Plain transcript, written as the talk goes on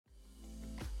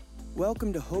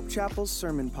Welcome to Hope Chapel's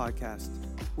Sermon Podcast.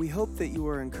 We hope that you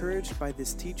are encouraged by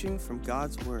this teaching from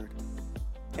God's Word.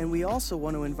 And we also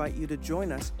want to invite you to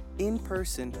join us in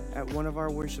person at one of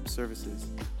our worship services.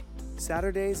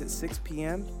 Saturdays at 6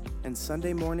 p.m. and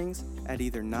Sunday mornings at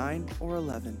either 9 or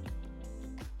 11.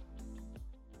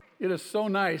 It is so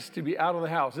nice to be out of the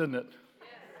house, isn't it?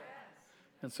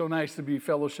 It's so nice to be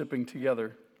fellowshipping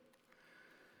together.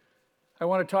 I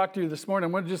want to talk to you this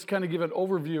morning. I want to just kind of give an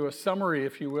overview, a summary,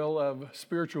 if you will, of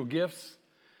spiritual gifts.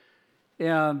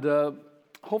 And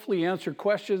hopefully answer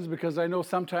questions, because I know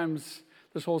sometimes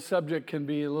this whole subject can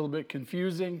be a little bit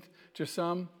confusing to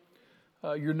some.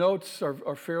 Your notes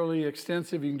are fairly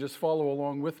extensive. You can just follow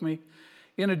along with me.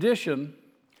 In addition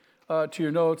to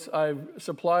your notes, I've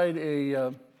supplied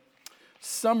a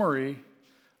summary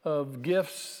of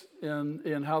gifts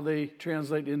and how they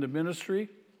translate into ministry.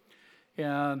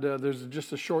 And there's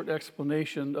just a short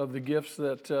explanation of the gifts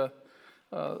that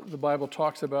the Bible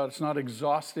talks about. It's not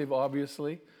exhaustive,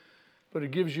 obviously, but it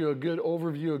gives you a good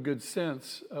overview, a good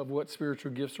sense of what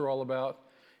spiritual gifts are all about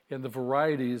and the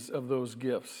varieties of those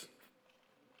gifts.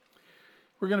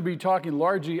 We're going to be talking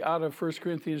largely out of 1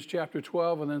 Corinthians chapter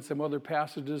 12 and then some other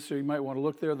passages, so you might want to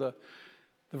look there. The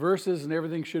verses and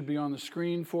everything should be on the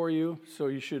screen for you, so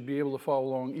you should be able to follow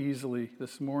along easily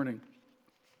this morning.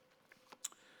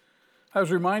 I was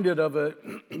reminded of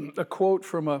a quote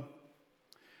from a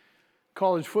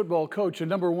college football coach, a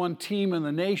number one team in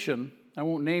the nation. I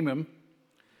won't name him,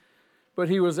 but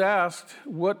he was asked,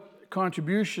 what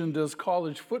contribution does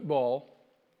college football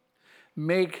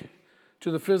make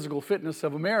to the physical fitness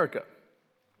of America?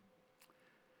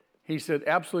 He said,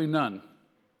 absolutely none.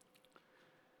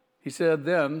 He said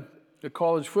then, the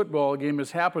college football game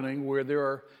is happening where there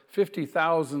are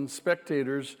 50,000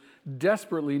 spectators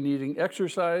desperately needing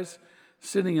exercise,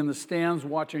 sitting in the stands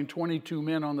watching 22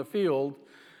 men on the field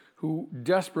who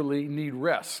desperately need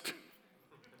rest.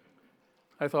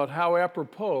 I thought how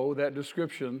apropos that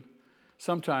description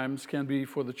sometimes can be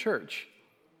for the church.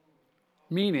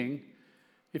 Meaning,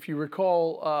 if you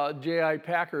recall, J.I.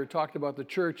 Packer talked about the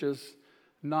church as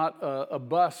not a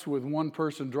bus with one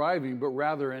person driving, but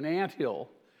rather an anthill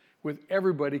with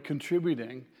everybody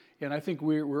contributing. And I think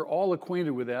we're all acquainted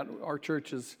with that. Our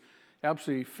church is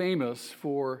absolutely famous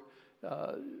for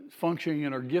functioning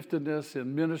in our giftedness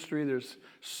in ministry. There's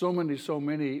so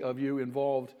many of you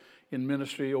involved in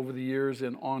ministry over the years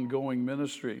and ongoing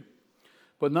ministry.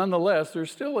 But nonetheless, there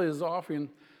still is often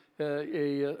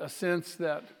a sense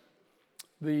that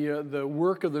the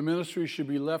work of the ministry should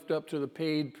be left up to the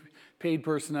paid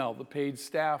personnel, the paid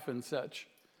staff and such.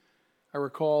 I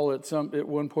recall at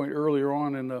one point earlier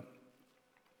on in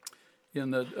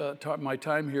my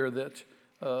time here that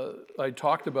I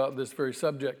talked about this very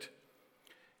subject.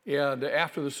 And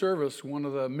after the service, one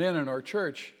of the men in our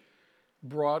church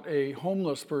brought a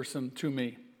homeless person to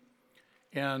me,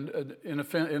 and in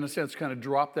a sense, kind of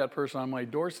dropped that person on my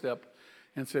doorstep,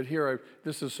 and said, "Here,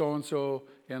 this is so and so,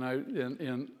 and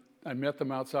I met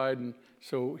them outside, and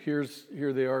so here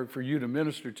they are for you to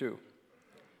minister to."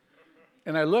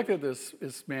 And I looked at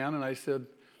this man, and I said,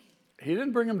 "He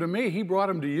didn't bring him to me; he brought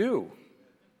him to you.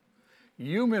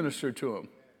 You ministered to him."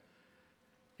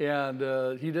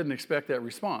 And he didn't expect that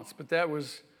response. But that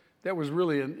was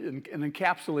really an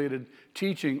encapsulated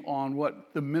teaching on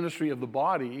what the ministry of the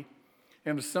body,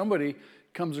 and if somebody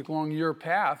comes along your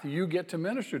path, you get to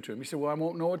minister to him. He said, well, I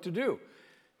won't know what to do.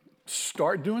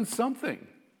 Start doing something.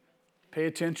 Pay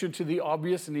attention to the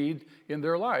obvious need in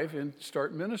their life and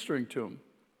start ministering to them.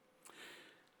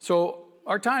 So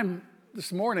our time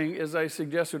this morning, as I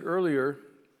suggested earlier,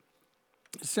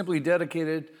 is simply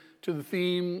dedicated to the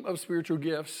theme of spiritual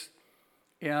gifts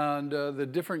and the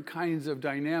different kinds of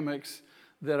dynamics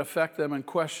that affect them and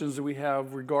questions that we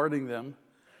have regarding them.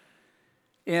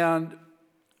 And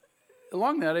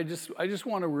along that, I just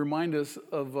want to remind us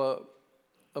of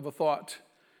a thought.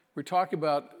 We're talking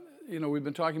about, we've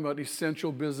been talking about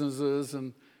essential businesses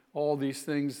and all these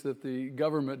things that the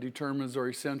government determines are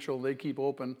essential. They keep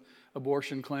open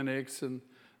abortion clinics and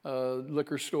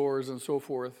liquor stores and so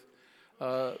forth.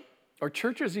 Are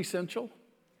churches essential?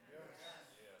 Yes.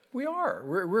 We are.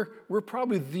 We're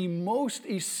probably the most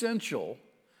essential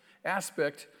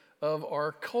aspect of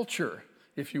our culture,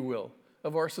 if you will,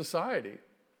 of our society.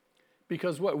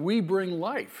 Because what? We bring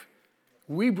life.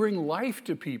 We bring life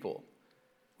to people.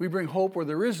 We bring hope where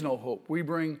there is no hope. We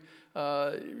bring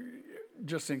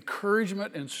just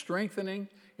encouragement and strengthening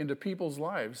into people's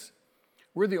lives.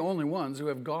 We're the only ones who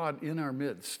have God in our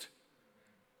midst,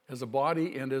 as a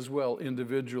body and as well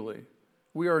individually.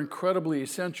 We are incredibly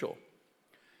essential.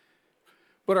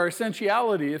 But our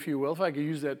essentiality, if you will, if I could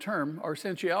use that term, our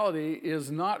essentiality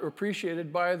is not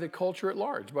appreciated by the culture at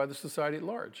large, by the society at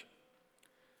large.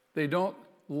 They don't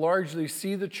largely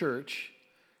see the church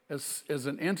as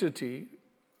an entity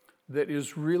that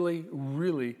is really,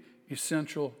 really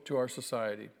essential to our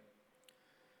society.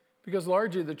 Because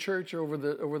largely the church over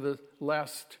the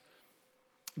last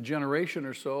generation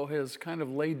or so has kind of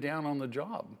laid down on the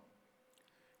job.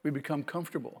 We become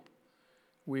comfortable.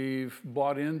 We've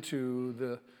bought into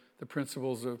the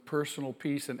principles of personal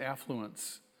peace and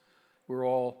affluence. We're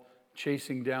all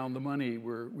chasing down the money.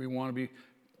 We want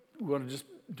to just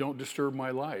don't disturb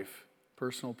my life,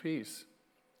 personal peace.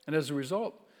 And as a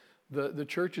result, the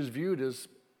church is viewed as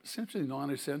essentially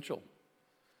non-essential.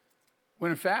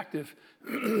 When in fact,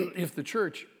 if the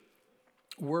church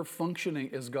were functioning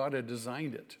as God had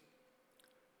designed it,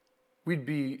 we'd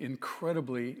be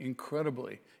incredibly,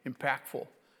 incredibly impactful.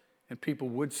 And people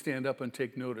would stand up and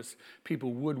take notice.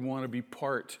 People would want to be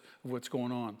part of what's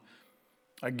going on.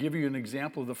 I give you an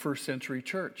example of the first century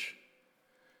church.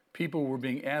 People were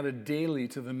being added daily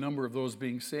to the number of those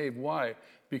being saved. Why?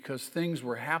 Because things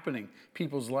were happening.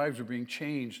 People's lives were being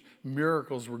changed.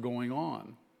 Miracles were going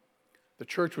on. The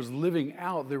church was living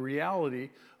out the reality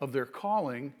of their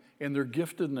calling and their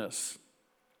giftedness.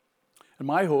 And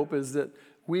my hope is that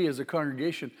we as a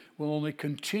congregation will only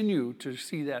continue to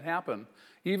see that happen,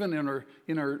 even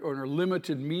in our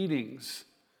limited meetings,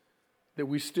 that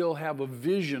we still have a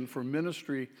vision for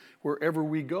ministry wherever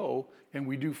we go and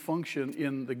we do function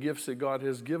in the gifts that God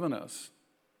has given us.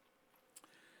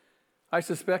 I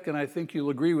suspect, and I think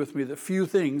you'll agree with me, that few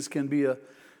things can be a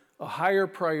higher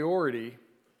priority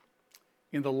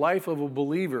in the life of a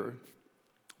believer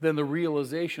than the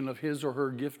realization of his or her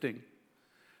gifting.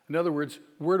 In other words,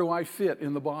 where do I fit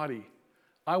in the body?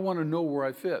 I want to know where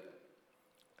I fit.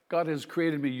 God has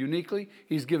created me uniquely.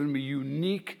 He's given me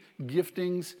unique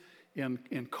giftings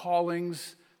and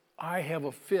callings. I have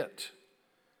a fit.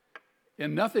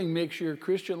 And nothing makes your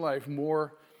Christian life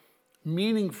more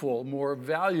meaningful, more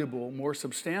valuable, more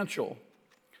substantial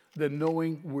than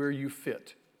knowing where you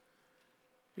fit.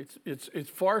 It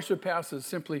far surpasses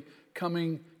simply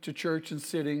coming to church and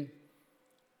sitting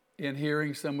and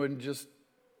hearing someone just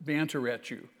banter at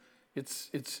you.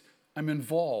 I'm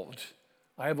involved.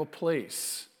 I have a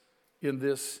place in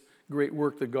this great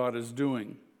work that God is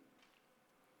doing.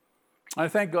 I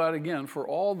thank God again for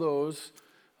all those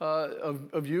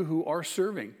of you who are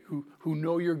serving, who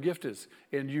know your gift is,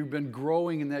 and you've been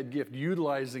growing in that gift,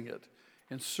 utilizing it,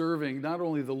 and serving not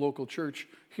only the local church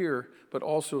here, but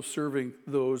also serving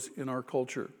those in our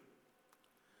culture.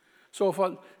 So if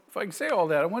I can say all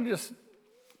that, I want to just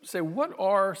say, what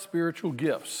are spiritual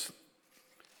gifts?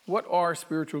 What are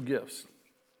spiritual gifts?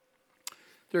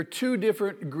 There are two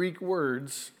different Greek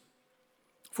words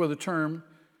for the term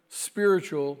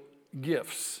spiritual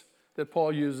gifts that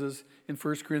Paul uses in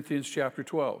 1 Corinthians chapter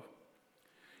 12.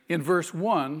 In verse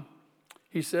 1,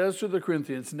 he says to the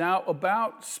Corinthians, "Now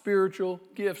about spiritual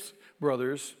gifts,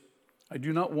 brothers, I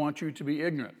do not want you to be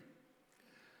ignorant."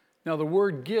 Now the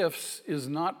word gifts is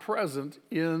not present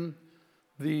in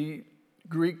the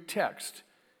Greek text.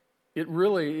 It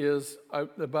really is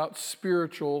about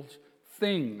spiritual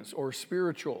things or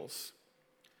spirituals.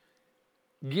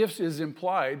 Gifts is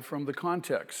implied from the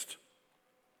context.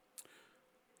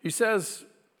 He says,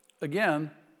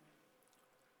 again,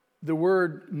 the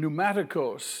word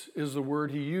pneumatikos is the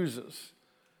word he uses.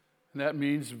 And that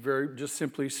means just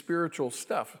simply spiritual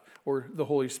stuff, or the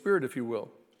Holy Spirit, if you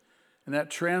will. And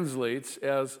that translates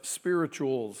as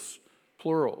spirituals,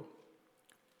 plural.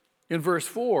 In verse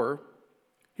 4,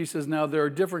 he says, now there are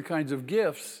different kinds of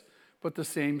gifts, but the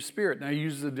same Spirit. Now he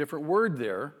uses a different word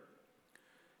there.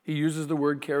 He uses the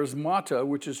word charismata,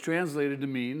 which is translated to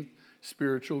mean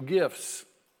spiritual gifts,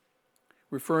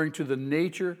 referring to the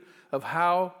nature of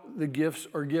how the gifts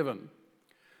are given.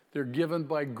 They're given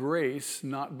by grace,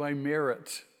 not by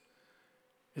merit.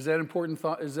 Is that important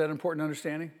thought? Is that important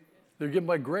understanding? They're given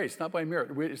by grace, not by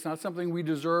merit. It's not something we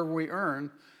deserve or we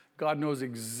earn. God knows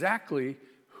exactly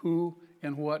who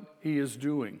and what he is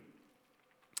doing.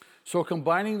 So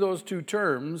combining those two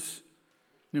terms,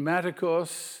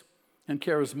 pneumatikos and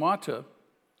charismata,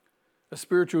 a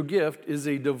spiritual gift is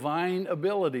a divine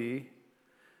ability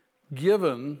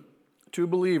given to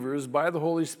believers by the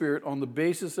Holy Spirit on the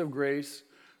basis of grace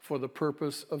for the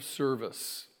purpose of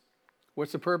service.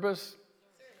 What's the purpose?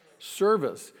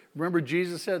 Service. Remember,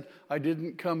 Jesus said, I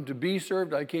didn't come to be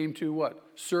served. I came to what?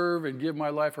 Serve and give my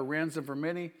life a ransom for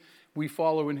many. We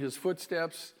follow in his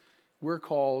footsteps. We're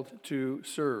called to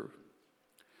serve.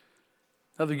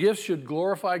 Now, the gifts should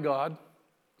glorify God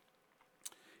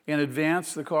and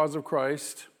advance the cause of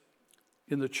Christ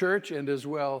in the church and as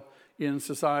well in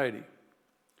society.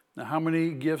 Now, how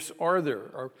many gifts are there?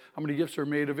 Or how many gifts are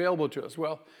made available to us?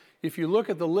 Well, if you look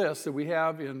at the list that we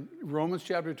have in Romans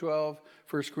chapter 12,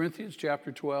 1 Corinthians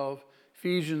chapter 12,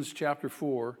 Ephesians chapter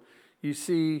 4, you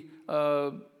see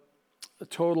a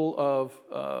total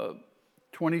of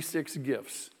 26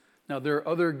 gifts. Now, there are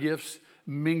other gifts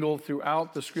mingled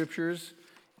throughout the scriptures,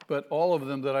 but all of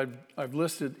them that I've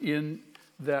listed in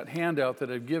that handout that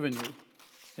I've given you,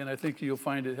 and I think you'll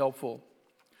find it helpful.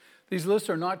 These lists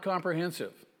are not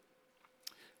comprehensive.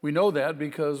 We know that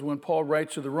because when Paul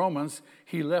writes to the Romans,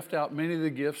 he left out many of the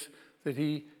gifts that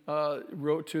he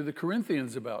wrote to the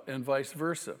Corinthians about, and vice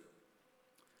versa.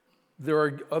 There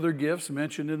are other gifts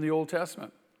mentioned in the Old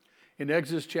Testament. In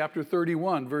Exodus chapter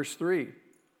 31, verse 3,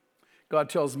 God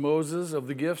tells Moses of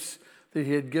the gifts that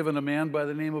he had given a man by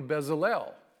the name of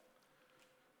Bezalel.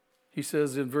 He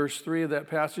says in verse 3 of that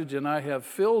passage, "And I have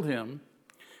filled him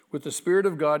with the Spirit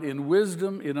of God in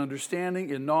wisdom, in understanding,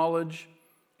 in knowledge,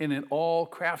 and in all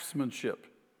craftsmanship."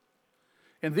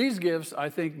 And these gifts, I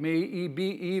think, may be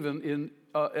even in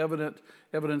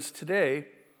evidence today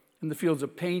in the fields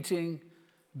of painting,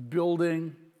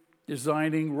 building,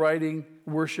 designing, writing,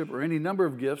 worship, or any number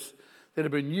of gifts that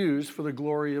have been used for the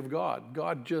glory of God.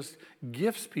 God just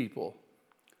gifts people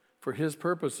for his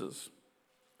purposes.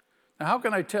 Now, how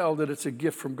can I tell that it's a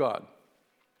gift from God?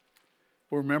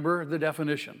 Well, remember the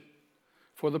definition.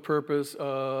 For the purpose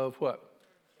of what?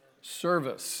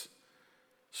 Service.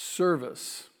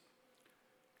 Service.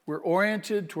 We're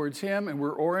oriented towards him, and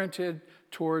we're oriented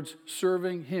towards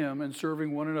serving him and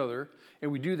serving one another.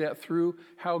 And we do that through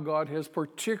how God has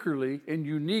particularly and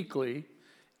uniquely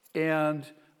and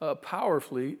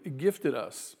powerfully gifted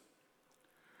us.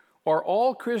 Are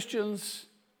all Christians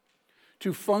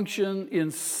to function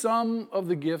in some of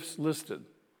the gifts listed?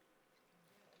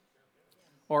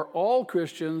 Are all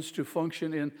Christians to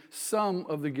function in some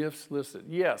of the gifts listed?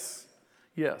 Yes.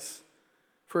 Yes.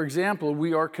 For example,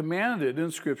 we are commanded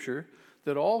in Scripture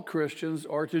that all Christians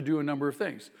are to do a number of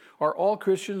things. Are all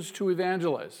Christians to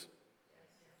evangelize?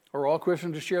 Are all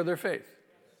Christians to share their faith?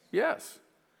 Yes.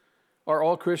 Are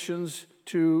all Christians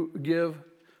to give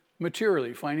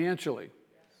materially, financially?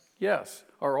 Yes.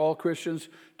 Are all Christians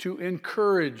to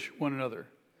encourage one another?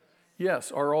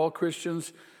 Yes. Are all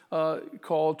Christians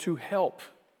called to help?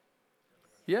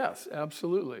 Yes,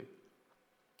 absolutely.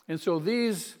 And so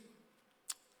these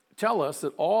tell us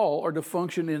that all are to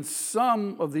function in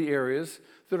some of the areas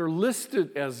that are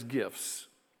listed as gifts.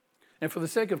 And for the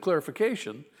sake of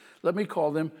clarification, let me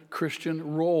call them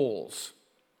Christian roles.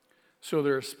 So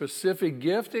there are specific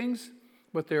giftings,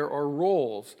 but there are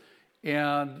roles.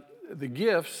 And the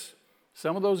gifts,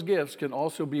 some of those gifts can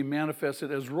also be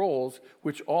manifested as roles,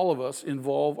 which all of us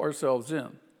involve ourselves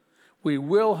in. We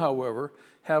will, however,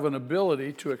 have an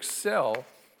ability to excel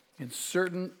in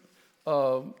certain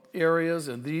areas,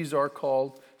 and these are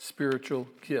called spiritual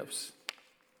gifts.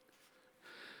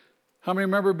 How many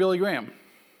remember Billy Graham?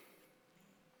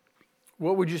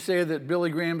 What would you say that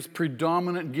Billy Graham's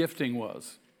predominant gifting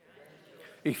was?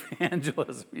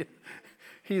 Evangelism.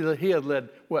 He had led,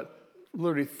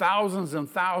 literally thousands and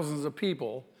thousands of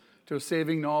people to a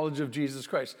saving knowledge of Jesus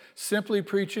Christ. Simply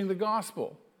preaching the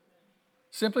gospel.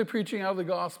 Simply preaching out of the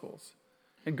Gospels.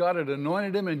 And God had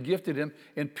anointed him and gifted him,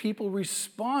 and people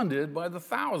responded by the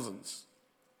thousands.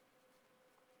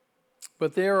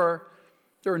 But there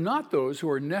are not those who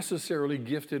are necessarily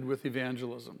gifted with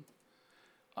evangelism.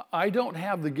 I don't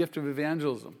have the gift of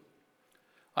evangelism.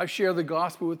 I share the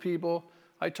gospel with people.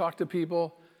 I talk to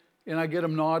people, and I get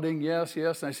them nodding, yes,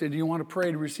 yes. And I say, do you want to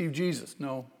pray to receive Jesus?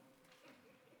 No.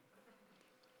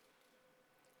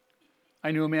 I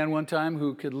knew a man one time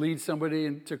who could lead somebody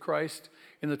into Christ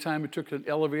in the time it took an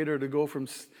elevator to go from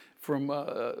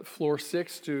floor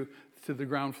 6 to the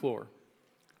ground floor.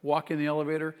 Walk in the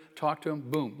elevator, talk to him,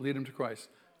 boom, lead him to Christ.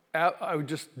 I would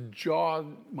just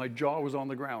my jaw was on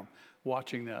the ground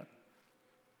watching that.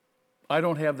 I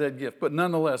don't have that gift, but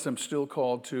nonetheless, I'm still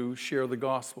called to share the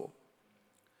gospel.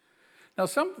 Now,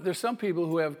 there's some people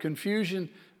who have confusion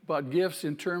about gifts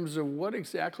in terms of what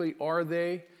exactly are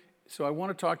they. So I want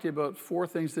to talk to you about 4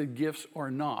 things that gifts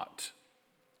are not.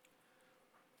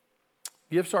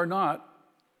 Gifts are not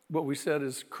what we said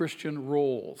is Christian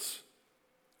roles.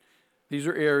 These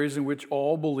are areas in which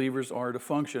all believers are to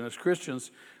function. As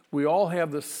Christians, we all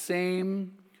have the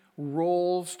same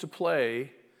roles to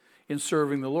play in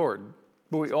serving the Lord,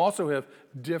 but we also have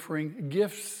differing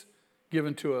gifts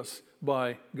given to us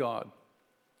by God.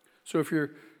 So if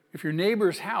your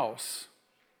neighbor's house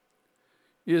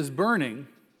is burning,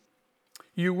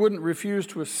 you wouldn't refuse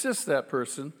to assist that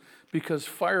person because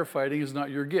firefighting is not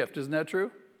your gift. Isn't that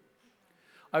true?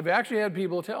 I've actually had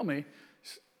people tell me,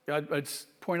 I'd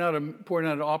point out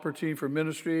an opportunity for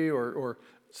ministry or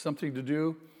something to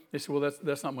do. They say, well,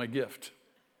 that's not my gift.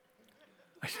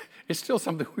 It's still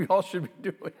something we all should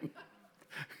be doing.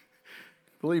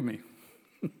 Believe me.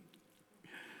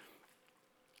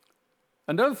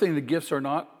 Another thing the gifts are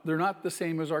not, they're not the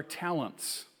same as our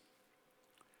talents.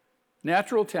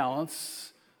 Natural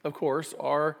talents, of course,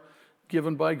 are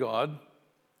given by God.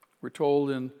 We're told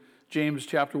in James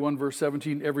chapter 1, verse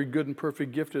 17, every good and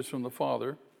perfect gift is from the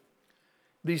Father.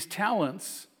 These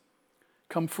talents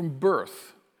come from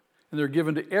birth, and they're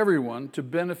given to everyone to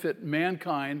benefit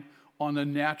mankind on a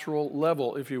natural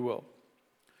level, if you will.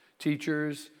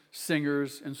 Teachers,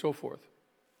 singers, and so forth.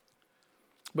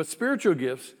 But spiritual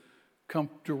gifts come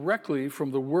directly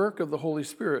from the work of the Holy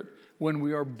Spirit when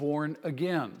we are born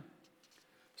again.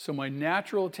 So my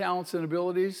natural talents and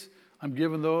abilities, I'm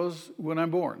given those when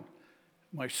I'm born.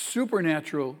 My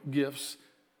supernatural gifts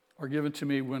are given to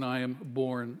me when I am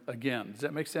born again. Does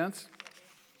that make sense?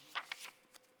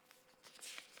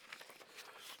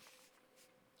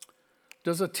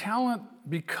 Does a talent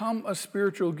become a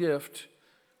spiritual gift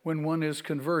when one is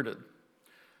converted?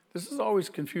 This is always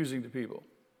confusing to people.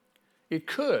 It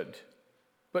could,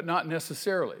 but not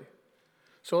necessarily.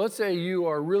 So let's say you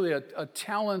are really a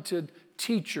talented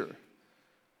teacher.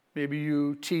 Maybe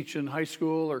you teach in high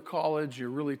school or college, you're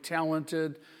really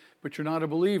talented, but you're not a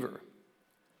believer.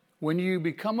 When you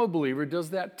become a believer,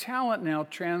 does that talent now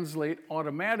translate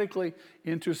automatically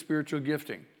into spiritual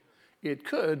gifting? It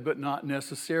could, but not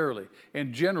necessarily,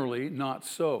 and generally not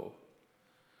so.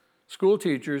 School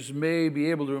teachers may be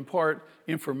able to impart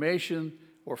information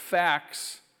or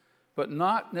facts, but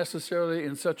not necessarily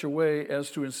in such a way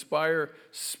as to inspire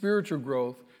spiritual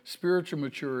growth, spiritual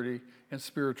maturity, and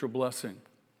spiritual blessing.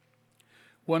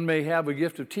 One may have a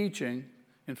gift of teaching,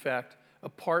 in fact,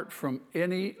 apart from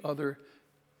any other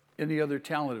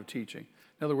talent of teaching.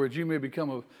 In other words, you may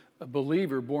become a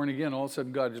believer, born again, all of a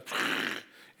sudden God just,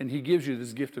 and he gives you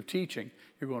this gift of teaching.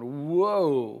 You're going,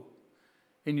 whoa.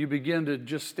 And you begin to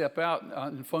just step out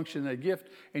and function in that gift,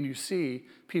 and you see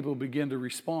people begin to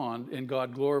respond and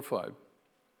God glorified.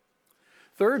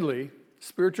 Thirdly,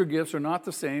 spiritual gifts are not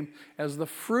the same as the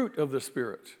fruit of the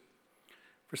Spirit.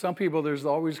 For some people, there's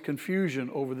always confusion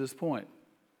over this point.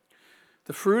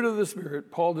 The fruit of the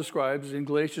Spirit, Paul describes in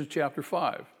Galatians chapter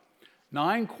 5.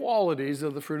 9 qualities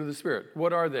of the fruit of the Spirit.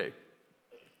 What are they?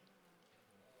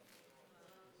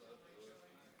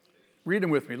 Read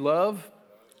them with me. Love,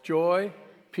 joy,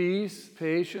 peace,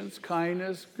 patience,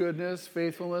 kindness, goodness,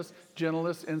 faithfulness,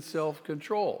 gentleness, and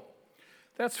self-control.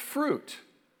 That's fruit.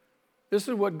 This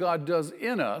is what God does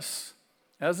in us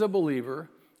as a believer,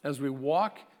 as we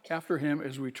walk after him,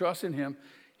 as we trust in him.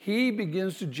 He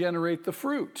begins to generate the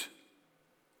fruit.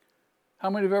 How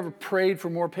many have ever prayed for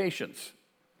more patience?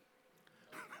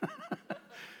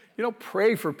 You don't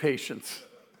pray for patience.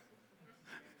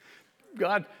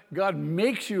 God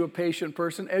makes you a patient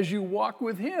person as you walk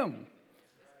with him.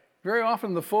 Very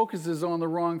often the focus is on the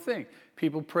wrong thing.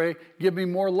 People pray, give me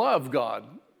more love, God.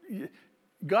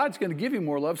 God's going to give you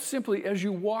more love simply as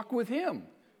you walk with him.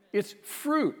 It's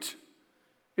fruit.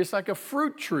 It's like a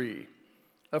fruit tree.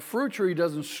 A fruit tree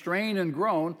doesn't strain and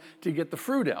groan to get the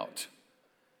fruit out.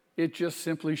 It just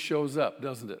simply shows up,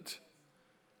 doesn't it?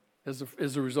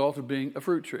 As a result of being a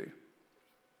fruit tree.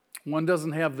 One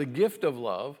doesn't have the gift of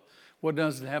love. One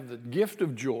doesn't have the gift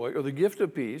of joy or the gift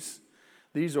of peace.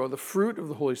 These are the fruit of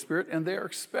the Holy Spirit, and they are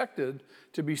expected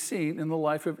to be seen in the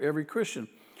life of every Christian.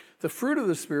 The fruit of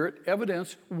the Spirit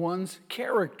evidence one's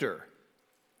character.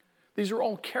 These are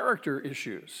all character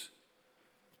issues.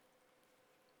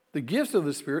 The gifts of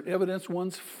the Spirit evidence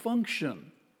one's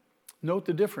function. Note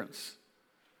the difference.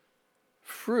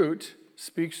 Fruit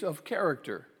speaks of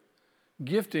character.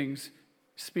 Giftings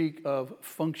speak of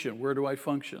function. Where do I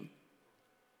function?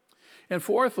 And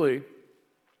fourthly,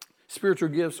 spiritual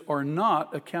gifts are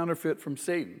not a counterfeit from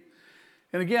Satan.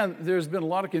 And again, there's been a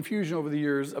lot of confusion over the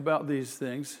years about these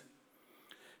things.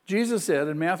 Jesus said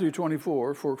in Matthew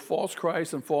 24, for false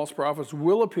Christs and false prophets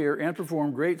will appear and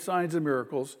perform great signs and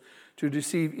miracles to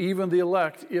deceive even the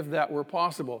elect, if that were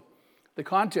possible. The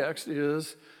context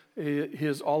is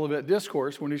his Olivet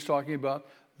Discourse when he's talking about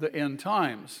the end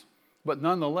times. But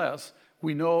nonetheless,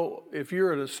 we know if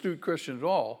you're an astute Christian at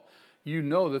all, you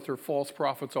know that there are false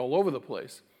prophets all over the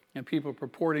place and people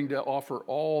purporting to offer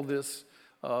all this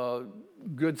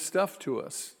good stuff to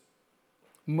us.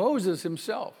 Moses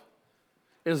himself,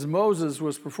 as Moses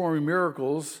was performing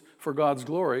miracles for God's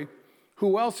glory,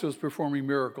 who else was performing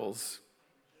miracles?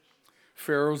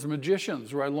 Pharaoh's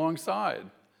magicians right alongside.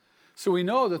 So we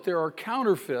know that there are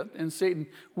counterfeit, and Satan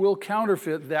will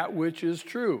counterfeit that which is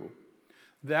true.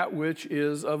 that which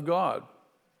is of God.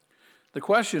 The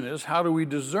question is, how do we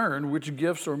discern which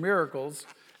gifts or miracles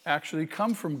actually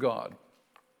come from God?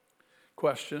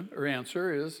 Question or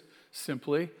answer is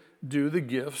simply, do the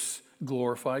gifts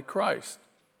glorify Christ?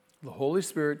 The Holy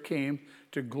Spirit came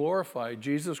to glorify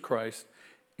Jesus Christ,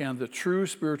 and the true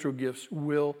spiritual gifts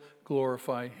will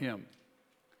glorify him.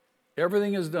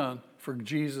 Everything is done for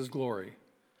Jesus' glory.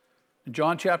 In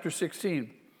John chapter 16,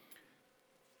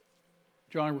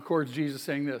 John records Jesus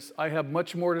saying this, I have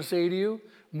much more to say to you,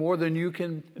 more than you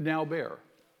can now bear.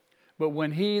 But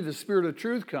when he, the Spirit of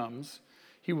truth, comes,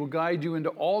 he will guide you into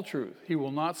all truth. He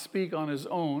will not speak on his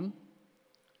own.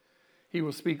 He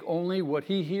will speak only what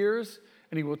he hears,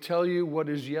 and he will tell you what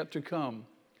is yet to come.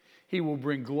 He will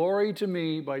bring glory to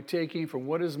me by taking from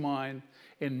what is mine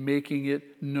and making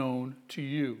it known to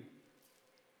you.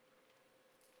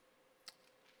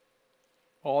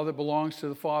 All that belongs to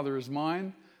the Father is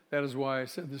mine. That is why I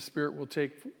said the Spirit will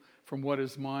take from what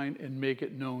is mine and make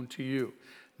it known to you.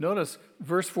 Notice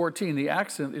verse 14, the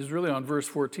accent is really on verse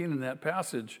 14 in that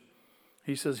passage.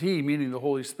 He says, he, meaning the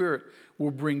Holy Spirit,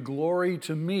 will bring glory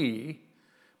to me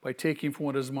by taking from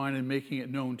what is mine and making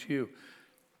it known to you.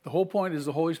 The whole point is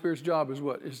the Holy Spirit's job is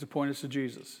what? Is to point us to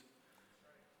Jesus.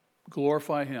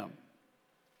 Glorify him.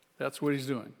 That's what he's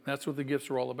doing. That's what the gifts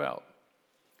are all about.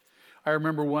 I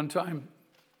remember one time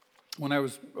when I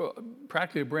was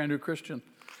practically a brand new Christian,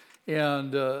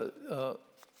 and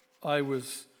I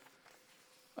was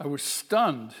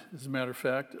stunned, as a matter of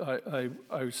fact.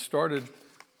 I started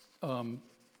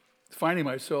finding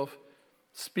myself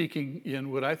speaking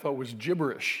in what I thought was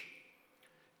gibberish.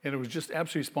 And it was just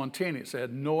absolutely spontaneous. I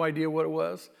had no idea what it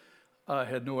was. I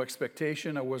had no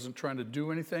expectation. I wasn't trying to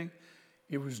do anything.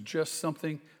 It was just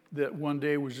something that one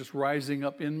day was just rising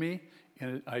up in me.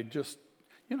 And I just,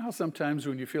 you know how sometimes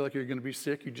when you feel like you're going to be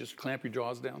sick, you just clamp your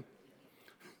jaws down?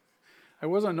 I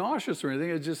wasn't nauseous or anything.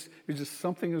 It just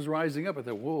something was rising up. I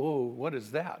thought, whoa, what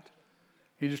is that?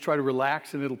 You just try to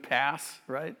relax and it'll pass,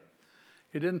 right?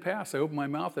 It didn't pass. I opened my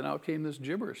mouth and out came this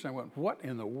gibberish. And I went, what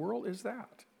in the world is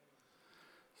that?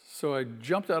 So I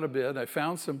jumped out of bed. I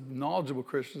found some knowledgeable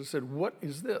Christians. I said, what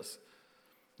is this?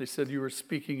 They said, you were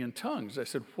speaking in tongues. I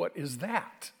said, what is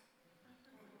that?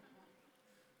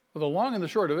 Well, the long and the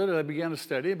short of it, I began to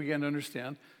study. I began to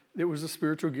understand it was a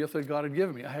spiritual gift that God had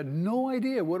given me. I had no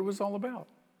idea what it was all about.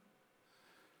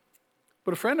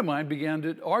 But a friend of mine began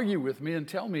to argue with me and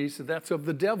tell me, he said, that's of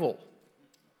the devil.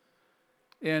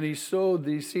 And he sowed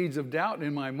these seeds of doubt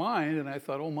in my mind, and I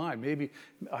thought, oh my, maybe,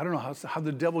 I don't know how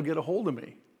the devil get a hold of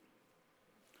me.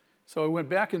 So I went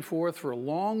back and forth for a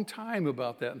long time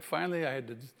about that, and finally I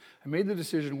made the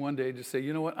decision one day to say,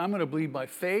 you know what, I'm going to believe by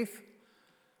faith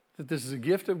that this is a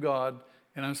gift of God,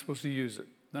 and I'm supposed to use it.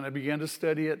 Then I began to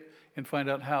study it and find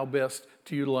out how best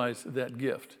to utilize that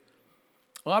gift.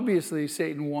 Obviously,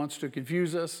 Satan wants to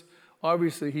confuse us.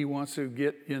 Obviously, he wants to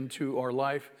get into our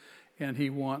life, and he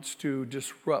wants to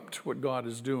disrupt what God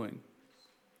is doing.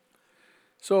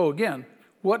 So again,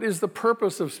 what is the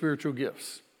purpose of spiritual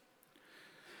gifts?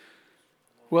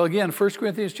 Well, again, 1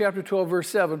 Corinthians chapter 12, verse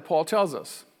 7, Paul tells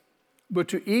us, but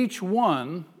to each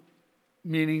one,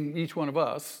 meaning each one of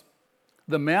us,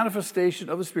 the manifestation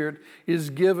of the Spirit is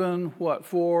given what?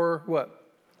 For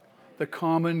what? The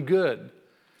common good.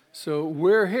 So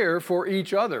we're here for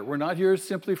each other. We're not here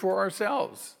simply for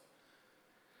ourselves.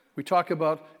 We talk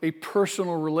about a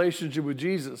personal relationship with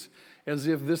Jesus as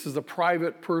if this is a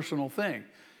private, personal thing.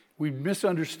 We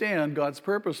misunderstand God's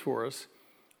purpose for us.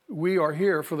 We are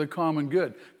here for the common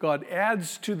good. God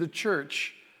adds to the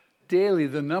church daily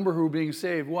the number who are being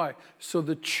saved. Why? So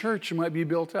the church might be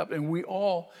built up, and we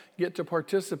all get to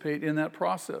participate in that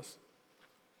process.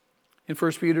 In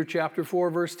 1 Peter chapter 4,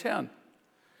 verse 10,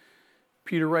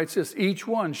 Peter writes this, each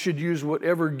one should use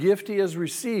whatever gift he has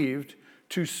received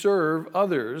to serve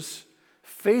others,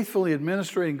 faithfully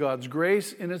administering God's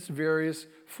grace in its various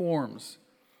forms.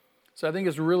 So I think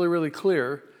it's really, really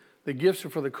clear the gifts are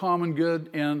for the common good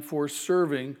and for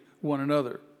serving one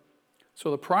another.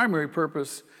 So the primary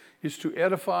purpose is to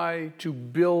edify, to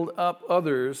build up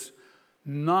others,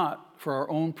 not for our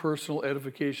own personal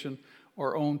edification,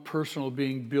 our own personal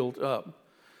being built up,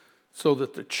 so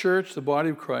that the church, the body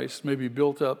of Christ, may be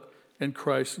built up and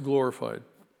Christ glorified.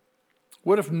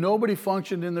 What if nobody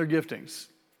functioned in their giftings?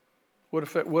 What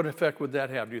effect would that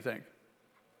have, do you think?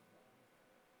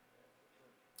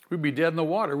 We'd be dead in the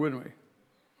water, wouldn't we?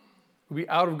 We'd be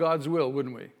out of God's will,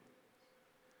 wouldn't we?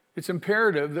 It's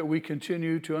imperative that we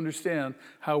continue to understand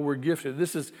how we're gifted.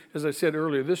 This is, as I said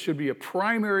earlier, this should be a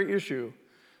primary issue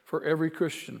for every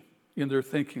Christian in their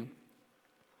thinking.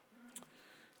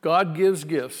 God gives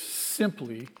gifts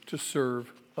simply to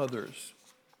serve others.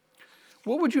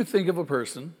 What would you think of a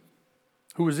person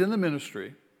who was in the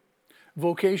ministry,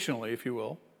 vocationally, if you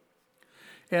will,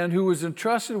 and who was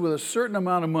entrusted with a certain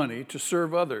amount of money to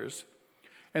serve others,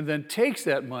 and then takes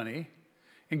that money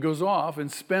and goes off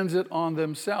and spends it on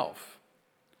themselves?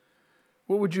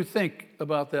 What would you think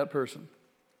about that person?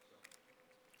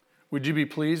 Would you be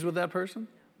pleased with that person?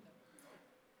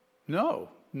 No,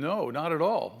 not at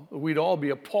all. We'd all be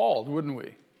appalled, wouldn't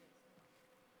we?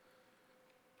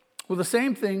 Well, the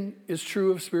same thing is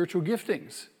true of spiritual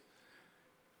giftings.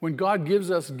 When God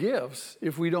gives us gifts,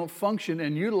 if we don't function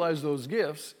and utilize those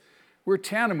gifts, we're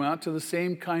tantamount to the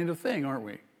same kind of thing, aren't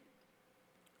we?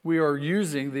 We are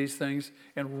using these things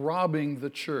and robbing the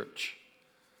church.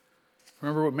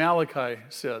 Remember what Malachi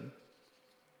said?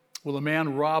 Will a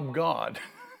man rob God?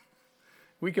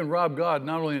 We can rob God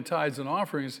not only in tithes and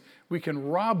offerings, we can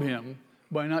rob him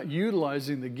by not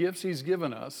utilizing the gifts he's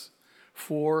given us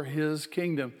for his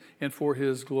kingdom and for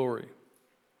his glory.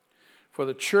 For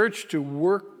the church to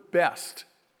work best,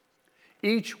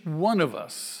 each one of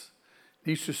us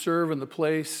needs to serve in the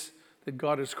place that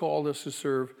God has called us to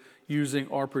serve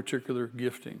using our particular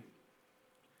gifting.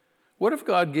 What if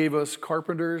God gave us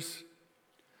carpenters,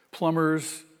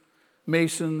 plumbers,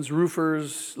 masons,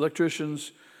 roofers,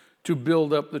 electricians to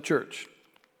build up the church?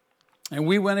 And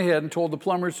we went ahead and told the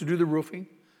plumbers to do the roofing,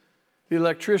 the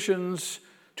electricians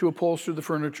to upholster the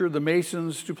furniture, the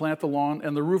masons to plant the lawn,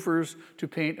 and the roofers to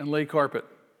paint and lay carpet.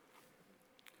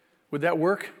 Would that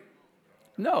work?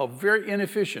 No, very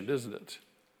inefficient, isn't it?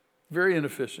 Very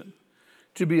inefficient.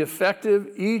 To be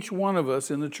effective, each one of us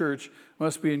in the church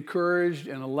must be encouraged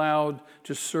and allowed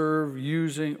to serve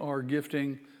using our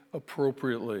gifting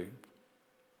appropriately.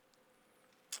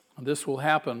 And this will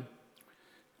happen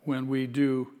when we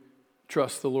do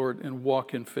trust the Lord and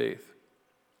walk in faith.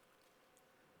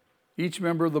 Each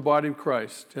member of the body of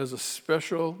Christ has a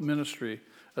special ministry,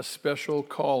 a special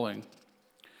calling.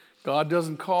 God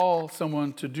doesn't call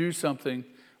someone to do something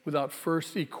without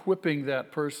first equipping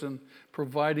that person,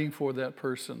 providing for that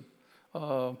person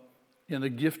in a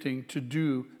gifting to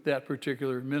do that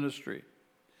particular ministry.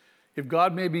 If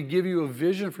God maybe give you a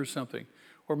vision for something,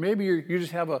 or maybe you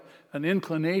just have an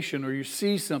inclination, or you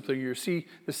see something, or you see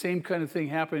the same kind of thing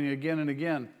happening again and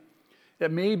again, that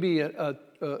may be a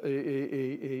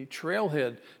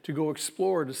trailhead to go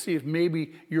explore to see if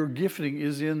maybe your gifting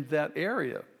is in that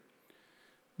area.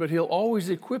 But he'll always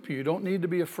equip you. You don't need to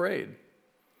be afraid.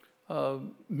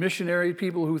 Missionary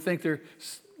people who think they're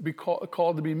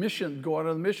called to be go out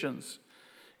on missions,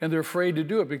 and they're afraid to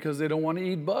do it because they don't want to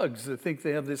eat bugs. They think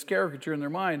they have this caricature in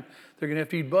their mind. They're going to have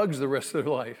to eat bugs the rest of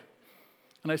their life.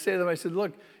 And I say to them, I said,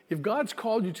 look, if God's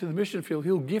called you to the mission field,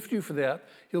 he'll gift you for that.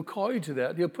 He'll call you to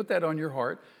that. He'll put that on your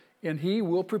heart, and he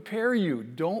will prepare you.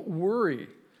 Don't worry.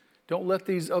 Don't let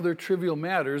these other trivial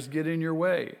matters get in your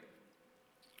way.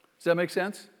 Does that make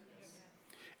sense? Yes.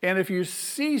 And if you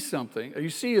see something, or you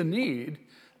see a need,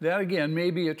 that again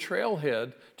may be a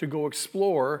trailhead to go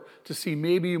explore to see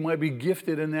maybe you might be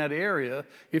gifted in that area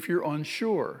if you're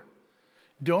unsure.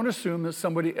 Don't assume that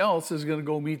somebody else is going to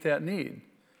go meet that need.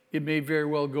 It may very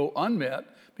well go unmet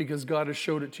because God has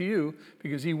showed it to you,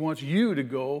 because he wants you to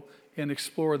go and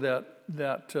explore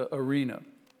that arena.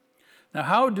 Now,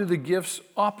 how do the gifts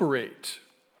operate?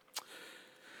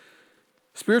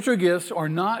 Spiritual gifts are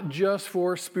not just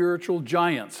for spiritual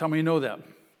giants. How many know that?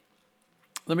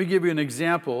 Let me give you an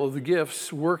example of the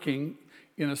gifts working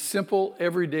in a simple,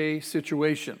 everyday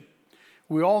situation.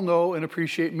 We all know and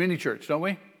appreciate mini church, don't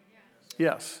we?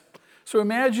 Yes. So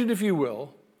imagine, if you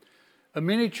will, a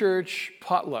mini church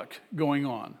potluck going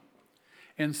on.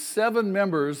 And 7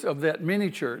 members of that mini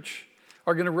church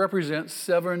are going to represent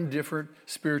 7 different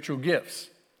spiritual gifts.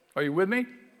 Are you with me?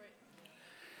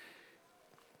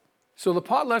 So the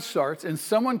potluck starts, and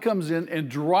someone comes in and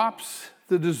drops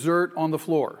the dessert on the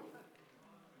floor.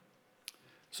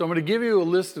 So I'm going to give you a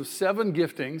list of 7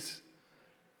 giftings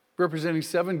representing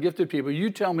 7 gifted people. You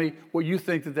tell me what you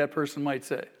think that person might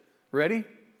say. Ready?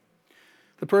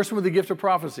 The person with the gift of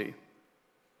prophecy.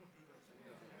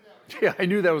 Yeah, I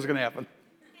knew that was going to happen.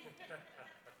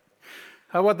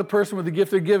 How about the person with the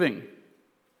gift of giving?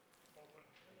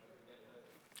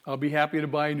 I'll be happy to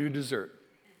buy a new dessert.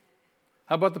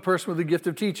 How about the person with the gift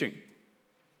of teaching?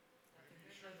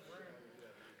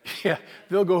 Yeah,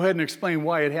 they'll go ahead and explain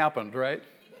why it happened, right?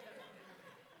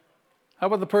 How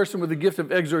about the person with the gift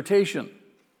of exhortation?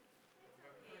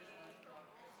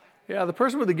 Yeah, the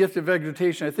person with the gift of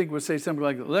exhortation, I think, would say something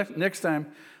like, next time,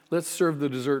 let's serve the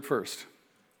dessert first.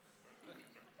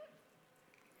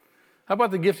 How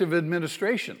about the gift of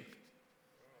administration?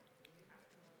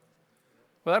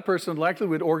 Well, that person likely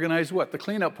would organize what? The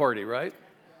cleanup party, right?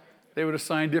 They would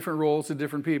assign different roles to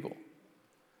different people.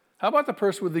 How about the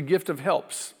person with the gift of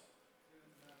helps?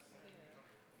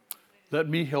 Let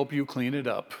me help you clean it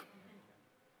up.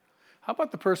 How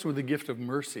about the person with the gift of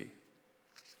mercy?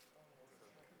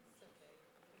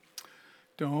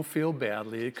 Don't feel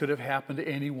badly. It could have happened to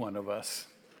any one of us.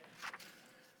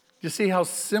 You see how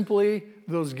simply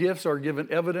those gifts are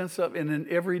given evidence of in an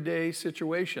everyday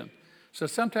situation. So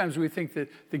sometimes we think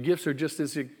that the gifts are just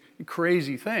these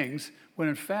crazy things, when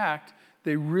in fact,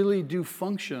 they really do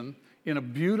function in a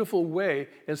beautiful way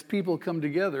as people come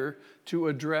together to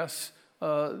address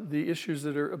the issues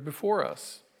that are before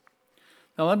us.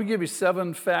 Now, let me give you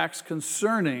 7 facts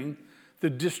concerning the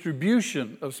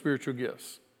distribution of spiritual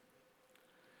gifts.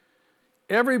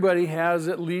 Everybody has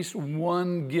at least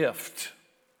one gift,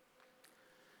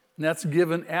 and that's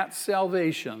given at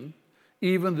salvation.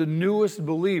 Even the newest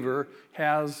believer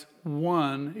has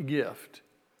one gift.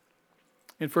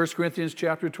 In 1 Corinthians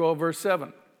chapter 12, verse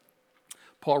 7,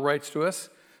 Paul writes to us,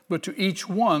 "But to each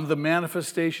one the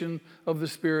manifestation of the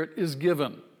Spirit is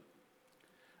given."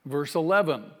 Verse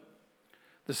 11,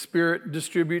 "The Spirit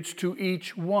distributes to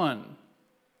each one."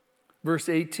 Verse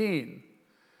 18,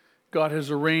 "God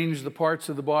has arranged the parts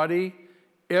of the body,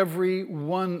 every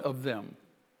one of them."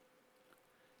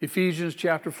 Ephesians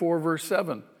chapter 4, verse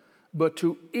 7, "But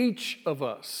to each of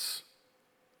us."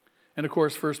 And of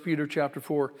course, 1 Peter chapter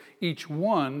 4, "Each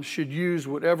one should use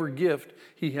whatever gift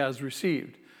he has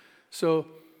received." So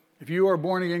if you are a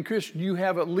born-again Christian, you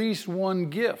have at least one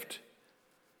gift.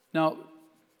 Now,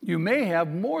 you may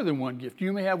have more than one gift.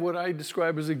 You may have what I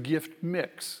describe as a gift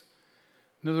mix.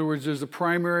 In other words, there's a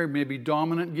primary, maybe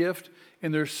dominant gift,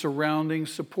 and there's surrounding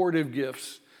supportive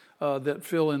gifts that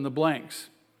fill in the blanks.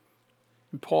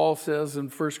 And Paul says in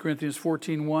 1 Corinthians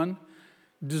 14:1,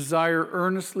 "Desire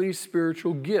earnestly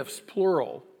spiritual gifts,"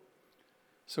 plural.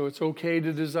 So it's okay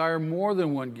to desire more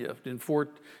than one gift. In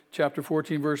chapter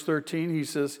 14, verse 13, he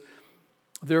says,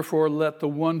 "Therefore let the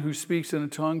one who speaks in a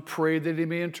tongue pray that he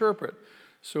may interpret."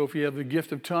 So if you have the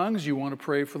gift of tongues, you want to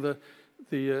pray for the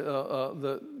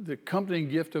accompanying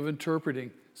gift of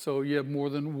interpreting. So you have more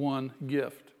than one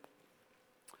gift.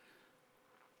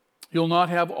 You'll not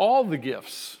have all the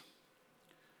gifts.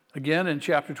 Again, in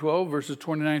chapter 12, verses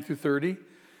 29 through 30,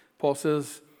 Paul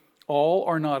says, "All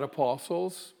are not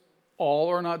apostles, all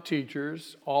are not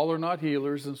teachers, all are not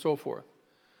healers," and so forth.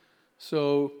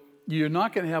 So you're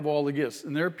not going to have all the gifts.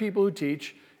 And there are people who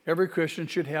teach every Christian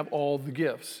should have all the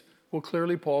gifts. Well,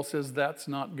 clearly Paul says that's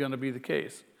not going to be the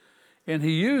case. And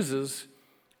he uses,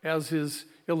 as his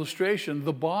illustration,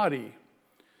 the body.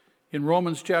 In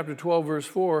Romans chapter 12, verse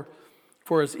 4,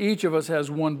 "For as each of us has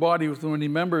one body with many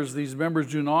members, these members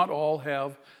do not all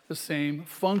have the same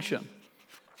function."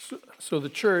 So the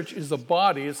church is a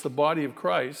body. It's the body of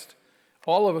Christ.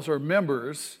 All of us are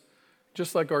members,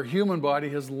 just like our human body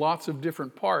has lots of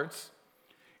different parts,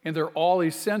 and they're all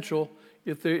essential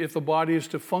if the body is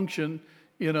to function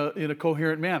in a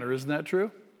coherent manner. Isn't that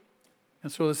true?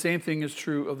 And so the same thing is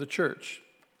true of the church.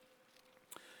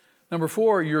 Number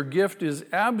 4, your gift is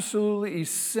absolutely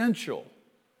essential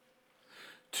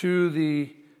to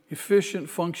the efficient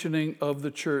functioning of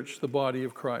the church, the body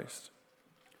of Christ.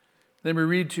 Let me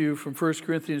read to you from 1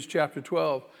 Corinthians chapter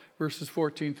 12, verses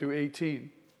 14 through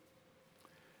 18.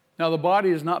 "Now the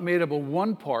body is not made up of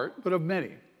one part, but of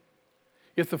many.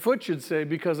 If the foot should say,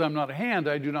 'Because I'm not a hand,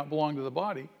 I do not belong to the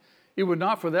body,' it would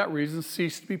not for that reason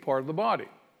cease to be part of the body.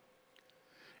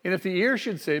 And if the ear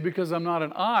should say, 'Because I'm not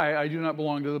an eye, I do not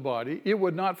belong to the body,' it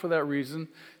would not for that reason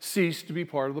cease to be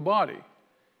part of the body.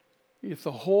 If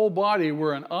the whole body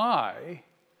were an eye,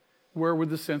 where would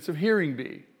the sense of hearing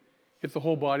be? If the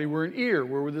whole body were an ear,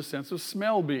 where would the sense of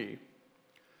smell be?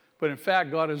 But in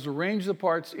fact, God has arranged the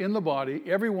parts in the body,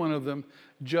 every one of them,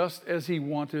 just as he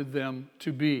wanted them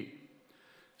to be."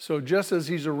 So just as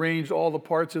he's arranged all the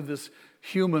parts of this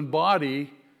human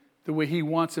body the way he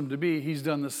wants them to be, he's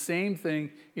done the same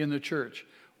thing in the church.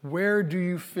 Where do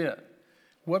you fit?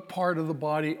 What part of the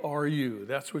body are you?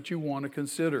 That's what you want to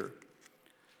consider.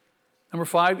 Number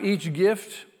 5, each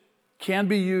gift can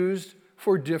be used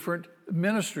for different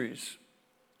ministries.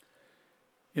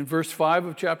 In verse 5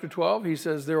 of chapter 12, he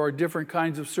says there are different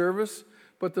kinds of service,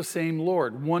 but the same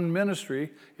Lord. One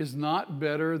ministry is not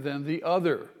better than the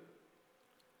other.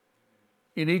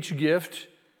 In each gift,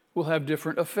 we'll have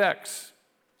different effects.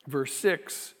 Verse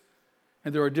 6,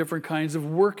 "And there are different kinds of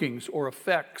workings or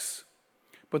effects,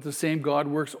 but the same God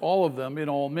works all of them in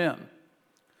all men."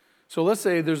 So let's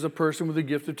say there's a person with a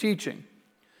gift of teaching.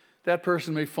 That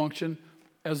person may function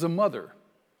as a mother,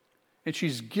 and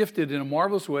she's gifted in a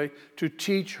marvelous way to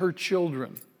teach her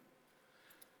children.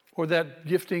 Or that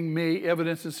gifting may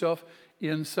evidence itself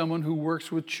in someone who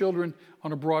works with children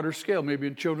on a broader scale, maybe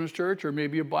in children's church or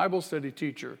maybe a Bible study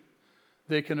teacher.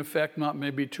 They can affect not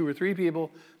maybe 2 or 3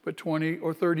 people, but 20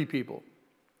 or 30 people.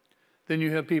 Then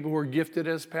you have people who are gifted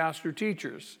as pastor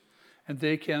teachers, and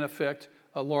they can affect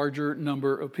a larger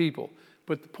number of people.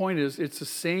 But the point is, it's the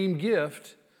same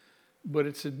gift, but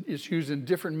it's used in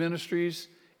different ministries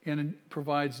and it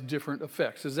provides different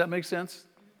effects. Does that make sense?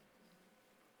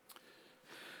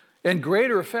 And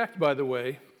greater effect, by the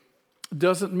way,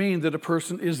 doesn't mean that a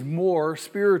person is more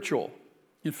spiritual.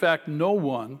 In fact, no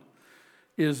one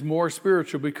is more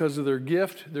spiritual because of their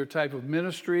gift, their type of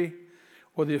ministry,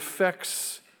 or the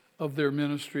effects of their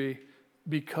ministry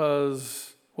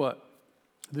because, what?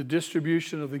 The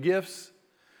distribution of the gifts,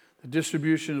 the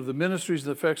distribution of the ministries,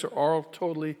 the effects are all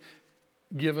totally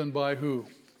given by who?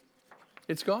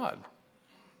 It's God.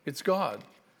 It's God.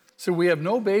 So we have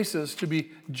no basis to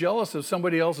be jealous of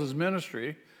somebody else's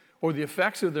ministry or the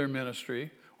effects of their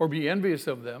ministry or be envious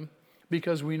of them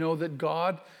because we know that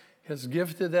God has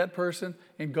gifted that person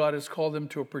and God has called them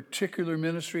to a particular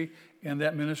ministry and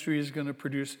that ministry is going to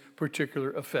produce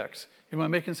particular effects. Am I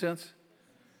making sense?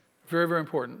 Very, very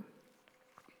important.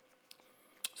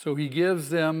 So he gives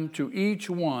them to each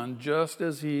one just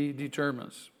as he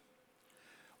determines.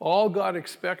 All God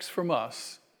expects from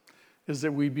us is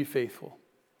that we be faithful.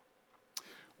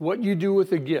 What you do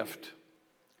with a gift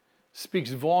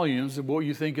speaks volumes of what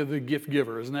you think of the gift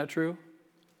giver. Isn't that true?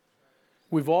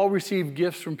 We've all received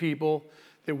gifts from people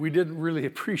that we didn't really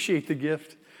appreciate the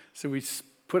gift, so we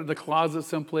put it in the closet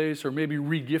someplace or maybe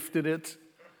re-gifted it.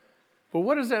 But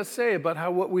what does that say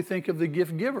about what we think of the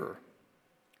gift giver?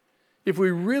 If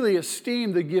we really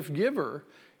esteem the gift giver,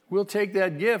 we'll take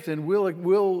that gift and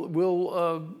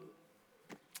we'll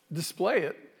display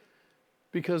it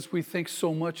because we think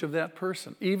so much of that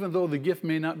person, even though the gift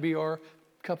may not be our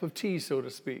cup of tea, so to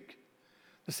speak.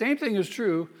 The same thing is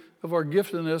true of our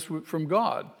giftedness from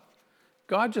God.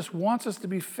 God just wants us to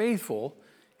be faithful,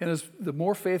 and the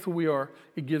more faithful we are,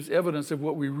 it gives evidence of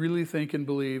what we really think and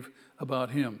believe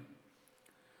about Him.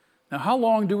 Now, how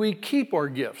long do we keep our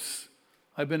gifts?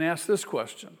 I've been asked this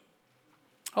question.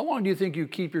 How long do you think you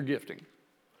keep your gifting?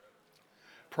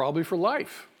 Probably for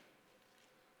life.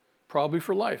 Probably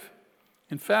for life.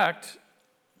 In fact,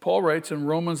 Paul writes in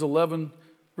Romans 11,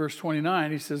 verse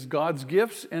 29, he says, God's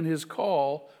gifts and his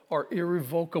call are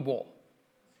irrevocable.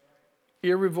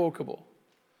 Irrevocable.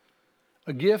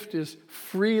 A gift is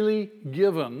freely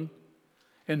given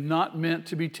and not meant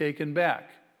to be taken back.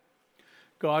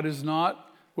 God is not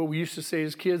what we used to say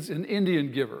as kids, an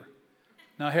Indian giver.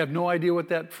 Now, I have no idea what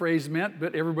that phrase meant,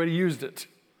 but everybody used it.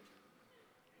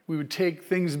 We would take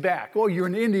things back. Oh, you're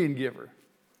an Indian giver.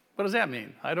 What does that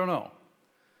mean? I don't know.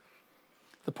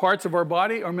 The parts of our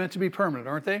body are meant to be permanent,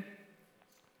 aren't they?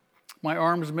 My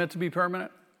arm is meant to be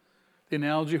permanent. The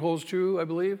analogy holds true, I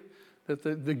believe, that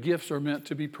the gifts are meant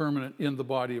to be permanent in the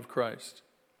body of Christ.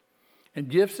 And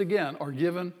gifts, again, are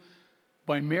given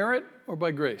by merit or by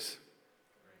grace?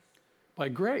 By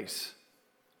grace.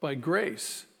 By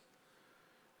grace.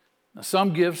 Now,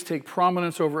 some gifts take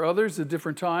prominence over others at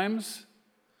different times.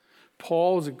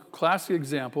 Paul is a classic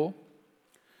example.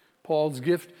 Paul's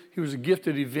gift, he was a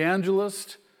gifted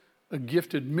evangelist, a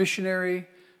gifted missionary,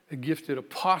 a gifted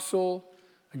apostle,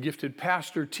 a gifted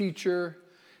pastor, teacher,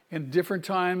 and different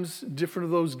times, different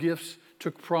of those gifts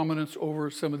took prominence over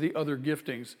some of the other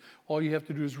giftings. All you have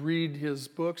to do is read his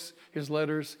books, his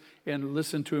letters, and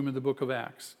listen to him in the book of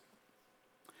Acts.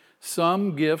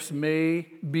 Some gifts may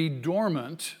be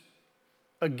dormant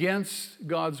against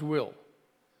God's will.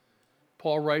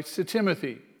 Paul writes to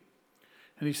Timothy,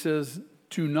 and he says,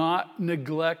 do not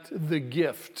neglect the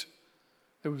gift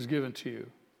that was given to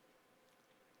you.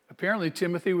 Apparently,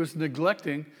 Timothy was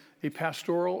neglecting a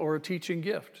pastoral or a teaching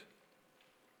gift.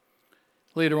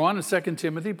 Later on in 2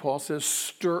 Timothy, Paul says,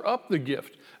 stir up the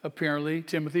gift. Apparently,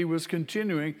 Timothy was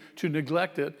continuing to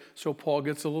neglect it, so Paul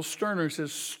gets a little sterner. He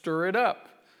says, stir it up.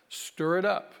 Stir it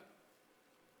up.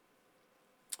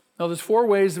 Now, there's 4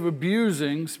 ways of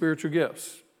abusing spiritual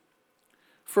gifts.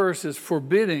 First is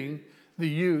forbidding the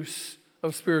use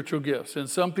of spiritual gifts. And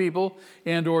some people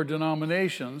and or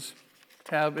denominations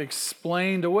have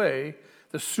explained away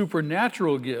the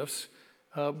supernatural gifts,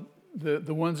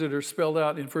 the ones that are spelled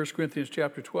out in 1 Corinthians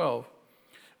chapter 12,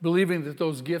 believing that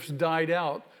those gifts died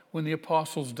out when the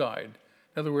apostles died.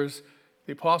 In other words,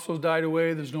 the apostles died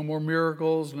away, there's no more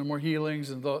miracles, no more healings,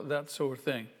 and that sort of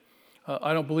thing.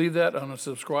 I don't believe that. I don't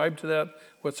subscribe to that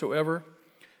whatsoever.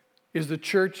 Is the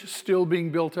church still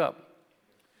being built up?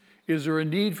 Is there a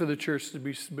need for the church to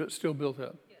be still built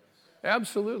up? Yes.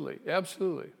 Absolutely,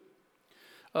 absolutely.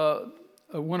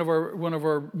 One of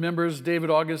our members, David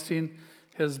Augustine,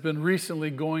 has been recently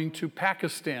going to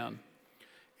Pakistan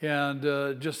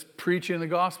and just preaching the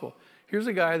gospel. Here's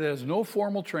a guy that has no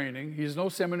formal training. He has no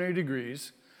seminary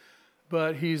degrees,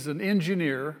 but he's an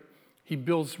engineer. He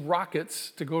builds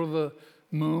rockets to go to the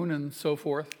moon and so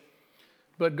forth.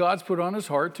 But God's put on his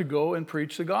heart to go and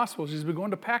preach the gospel. He's been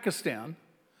going to Pakistan,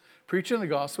 preaching the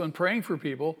gospel and praying for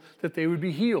people that they would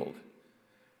be healed.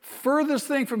 Furthest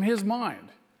thing from his mind.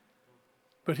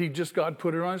 But God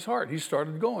put it on his heart. He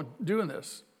started doing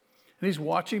this. And he's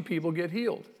watching people get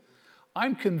healed.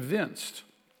 I'm convinced,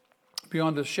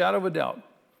 beyond a shadow of a doubt,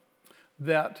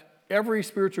 that every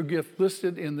spiritual gift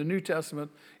listed in the New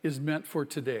Testament is meant for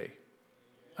today.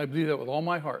 I believe that with all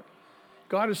my heart.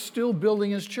 God is still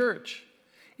building his church.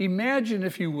 Imagine,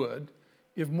 if you would,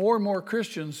 if more and more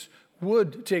Christians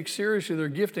would take seriously their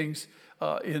giftings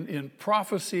in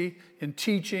prophecy, in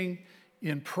teaching,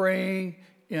 in praying,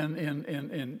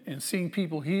 in seeing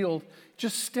people healed.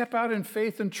 Just step out in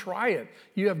faith and try it.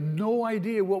 You have no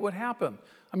idea what would happen.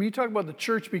 I mean, you talk about the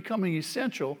church becoming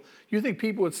essential. You think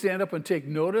people would stand up and take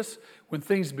notice when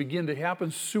things begin to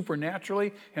happen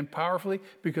supernaturally and powerfully?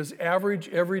 Because average,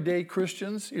 everyday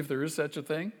Christians, if there is such a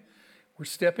thing, were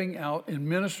stepping out and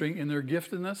ministering in their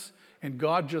giftedness, and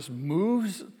God just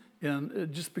moves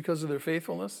just because of their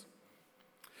faithfulness.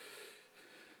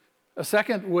 A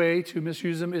second way to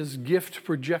misuse them is gift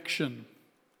projection.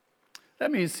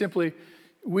 That means simply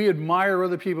we admire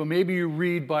other people. Maybe you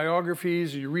read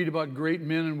biographies, or you read about great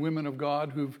men and women of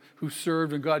God who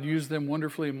served and God used them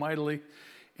wonderfully and mightily.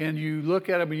 And you look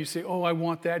at them and you say, oh, I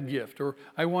want that gift. Or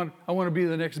I want to be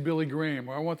the next Billy Graham.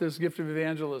 Or I want this gift of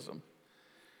evangelism.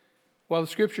 While the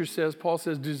scripture says, Paul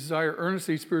says, desire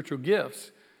earnestly spiritual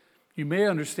gifts, you may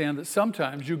understand that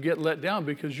sometimes you get let down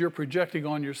because you're projecting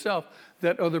on yourself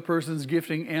that other person's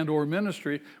gifting and or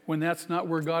ministry when that's not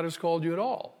where God has called you at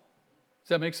all. Does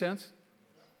that make sense?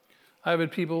 I've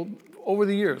had people over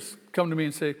the years come to me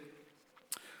and say,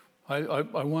 I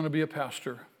want to be a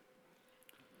pastor.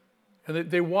 And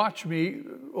they watch me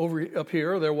up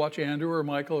here, they'll watch Andrew or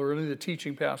Michael or any of the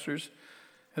teaching pastors,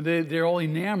 and they're all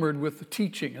enamored with the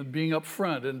teaching and being up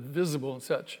front and visible and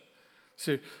such.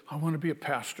 Say, I want to be a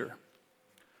pastor.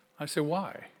 I say,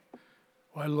 why?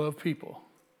 Well, I love people.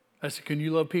 I said, can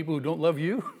you love people who don't love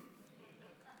you?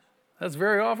 That's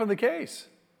very often the case.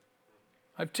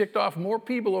 I've ticked off more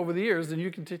people over the years than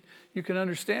you can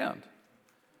understand.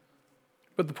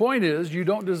 But the point is, you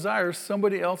don't desire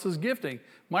somebody else's gifting.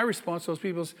 My response to those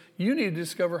people is, you need to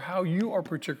discover how you are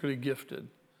particularly gifted.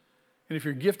 And if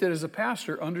you're gifted as a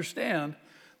pastor, understand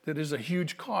that there's a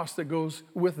huge cost that goes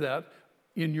with that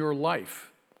in your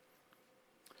life.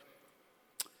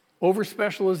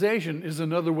 Over-specialization is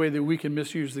another way that we can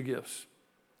misuse the gifts.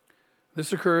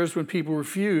 This occurs when people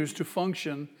refuse to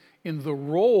function in the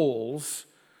roles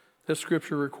that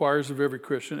Scripture requires of every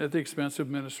Christian at the expense of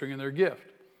ministering in their gift.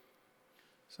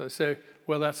 So they say,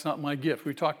 well, that's not my gift.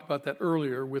 We talked about that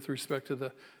earlier with respect to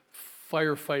the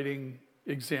firefighting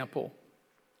example.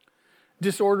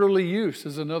 Disorderly use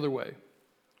is another way.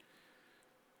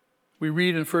 We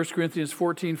read in 1 Corinthians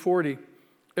 14:40,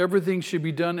 everything should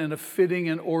be done in a fitting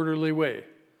and orderly way.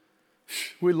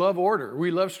 We love order.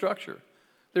 We love structure.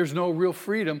 There's no real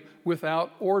freedom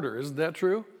without order. Isn't that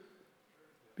true?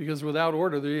 Because without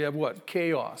order, there you have what?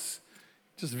 Chaos.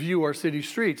 Just view our city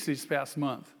streets these past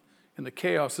month and the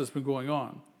chaos that's been going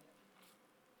on.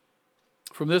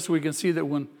 From this, we can see that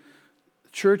when the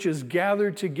church is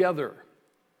gathered together,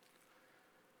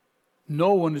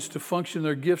 no one is to function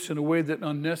their gifts in a way that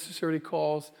unnecessarily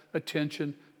calls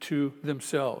attention to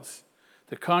themselves.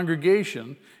 The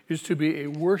congregation is to be a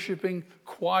worshiping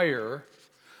choir,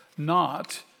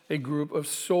 not a group of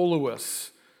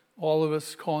soloists, all of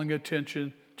us calling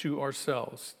attention to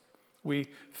ourselves. We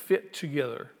fit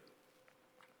together.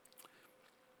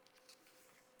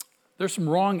 There's some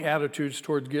wrong attitudes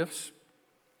toward gifts.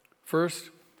 First,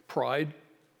 pride,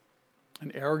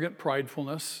 an arrogant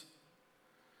pridefulness.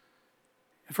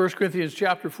 In 1 Corinthians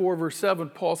chapter 4, verse 7,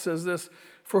 Paul says this,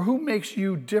 for who makes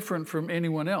you different from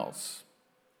anyone else?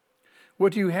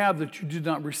 What do you have that you did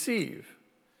not receive?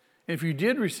 And if you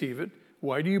did receive it,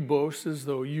 why do you boast as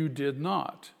though you did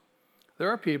not? There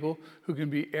are people who can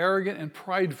be arrogant and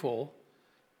prideful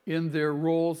in their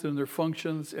roles, in their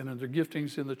functions, and in their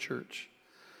giftings in the church.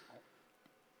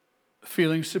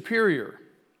 Feeling superior.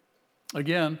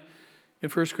 Again, in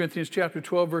 1 Corinthians chapter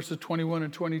 12, verses 21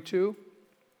 and 22,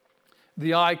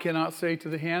 the eye cannot say to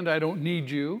the hand, I don't need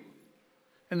you.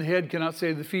 And the head cannot say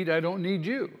to the feet, I don't need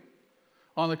you.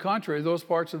 On the contrary, those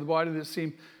parts of the body that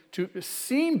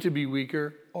seem to be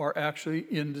weaker are actually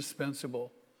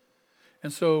indispensable.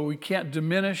 And so we can't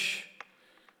diminish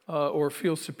or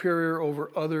feel superior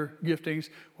over other giftings.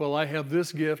 Well, I have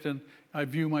this gift and I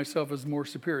view myself as more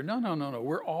superior. No.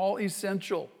 We're all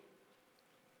essential.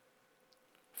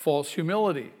 False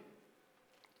humility.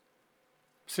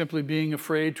 Simply being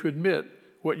afraid to admit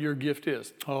what your gift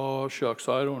is. Oh, shucks,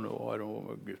 I don't know. I don't know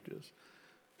what my gift is.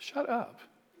 Shut up.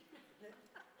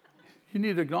 You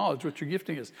need to acknowledge what your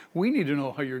gifting is. We need to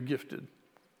know how you're gifted.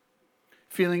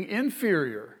 Feeling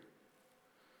inferior.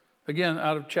 Again,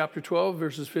 out of chapter 12,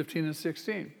 verses 15 and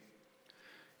 16.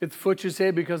 If the foot should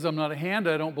say, because I'm not a hand,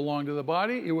 I don't belong to the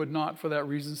body, it would not for that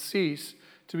reason cease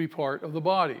to be part of the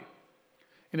body.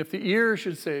 And if the ear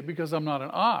should say, because I'm not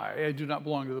an eye, I do not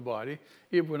belong to the body,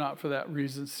 it would not for that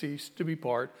reason cease to be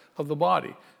part of the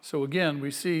body. So again,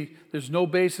 we see there's no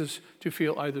basis to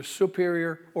feel either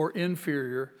superior or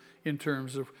inferior in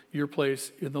terms of your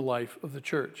place in the life of the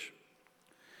church.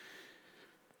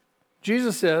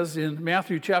 Jesus says in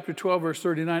Matthew chapter 12, verse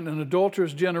 39, an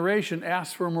adulterous generation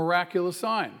asks for a miraculous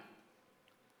sign.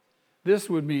 This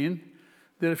would mean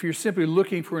that if you're simply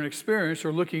looking for an experience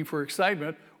or looking for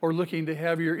excitement or looking to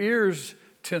have your ears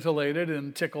titillated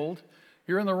and tickled,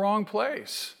 you're in the wrong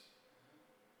place.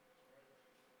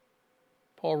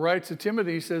 Paul writes to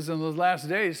Timothy, he says, in the last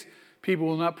days, people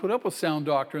will not put up with sound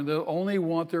doctrine. They'll only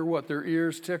want their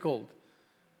ears tickled.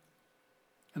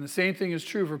 And the same thing is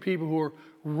true for people who are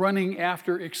running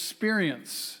after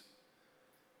experience.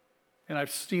 And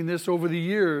I've seen this over the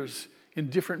years in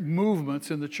different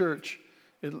movements in the church.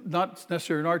 Not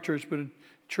necessarily in our church, but in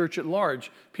church at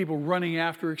large. People running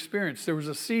after experience. There was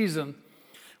a season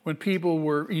when people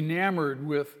were enamored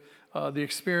with the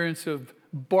experience of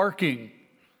barking.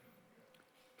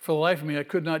 For the life of me, I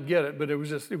could not get it, but it was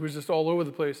just all over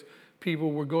the place.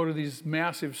 People would go to these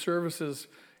massive services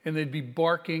and they'd be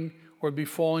barking or be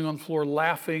falling on the floor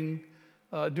laughing,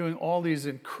 doing all these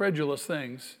incredulous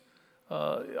things.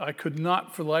 I could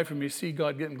not for the life of me see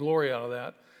God getting glory out of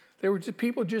that. There were just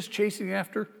people just chasing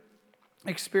after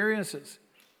experiences.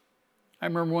 I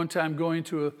remember one time going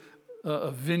to a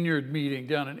vineyard meeting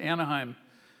down in Anaheim,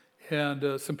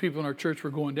 and some people in our church were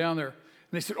going down there.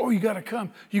 And they said, oh, you got to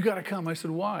come. You got to come. I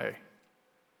said, why?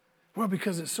 Well,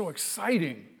 because it's so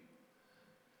exciting.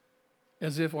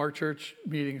 As if our church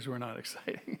meetings were not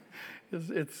exciting.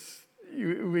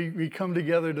 We come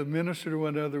together to minister to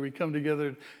one another. We come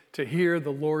together to hear the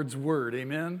Lord's word.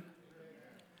 Amen?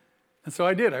 And so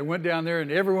I did. I went down there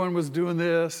and everyone was doing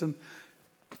this. And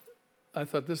I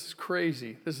thought, this is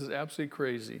crazy. This is absolutely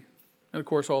crazy. And of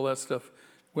course, all that stuff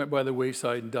went by the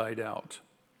wayside and died out.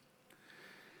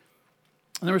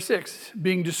 Number 6,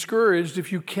 being discouraged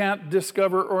if you can't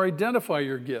discover or identify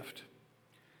your gift.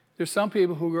 There's some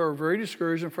people who are very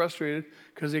discouraged and frustrated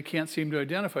because they can't seem to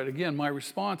identify it. Again, my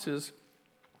response is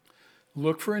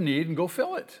look for a need and go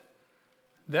fill it.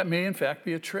 That may, in fact,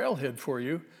 be a trailhead for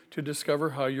you to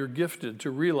discover how you're gifted, to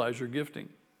realize your gifting.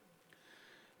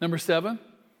 Number 7,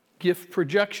 gift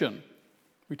projection.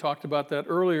 We talked about that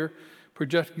earlier,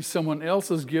 projecting someone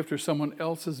else's gift or someone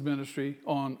else's ministry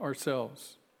on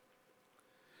ourselves.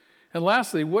 And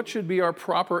lastly, what should be our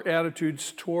proper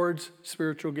attitudes towards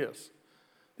spiritual gifts?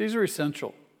 These are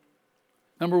essential.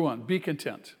 Number 1, be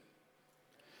content.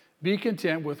 Be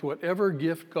content with whatever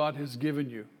gift God has given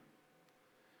you.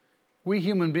 We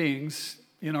human beings,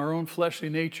 in our own fleshly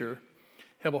nature,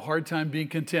 have a hard time being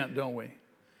content, don't we?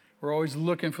 We're always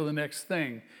looking for the next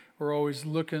thing. We're always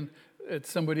looking at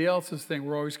somebody else's thing.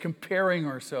 We're always comparing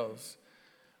ourselves.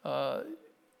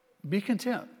 Be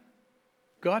content.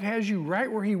 God has you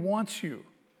right where He wants you.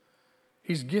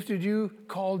 He's gifted you,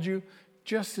 called you,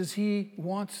 just as He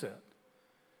wants it.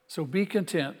 So be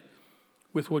content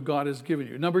with what God has given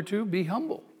you. Number 2, be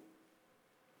humble.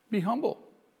 Be humble.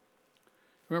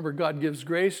 Remember, God gives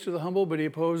grace to the humble, but He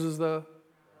opposes the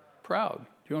proud.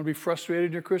 Do you want to be frustrated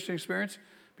in your Christian experience?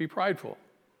 Be prideful.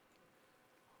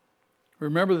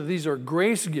 Remember that these are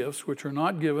grace gifts which are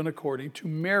not given according to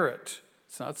merit.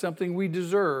 It's not something we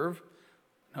deserve,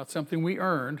 not something we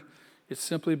earned. It's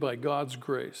simply by God's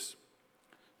grace.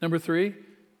 Number 3,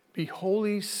 be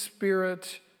Holy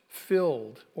Spirit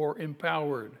filled or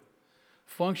empowered.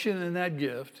 Function in that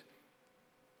gift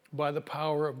by the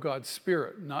power of God's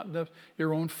Spirit, not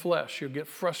your own flesh. You'll get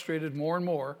frustrated more and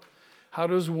more. How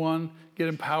does one get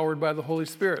empowered by the Holy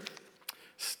Spirit?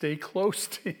 Stay close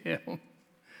to Him.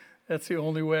 That's the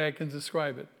only way I can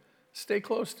describe it. Stay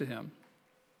close to Him.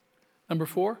 Number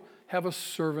 4, have a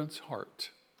servant's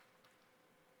heart.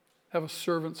 Have a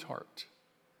servant's heart.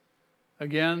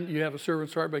 Again, you have a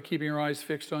servant's heart by keeping your eyes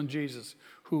fixed on Jesus,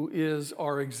 who is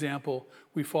our example.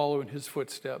 We follow in His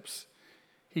footsteps.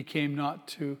 He came not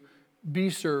to be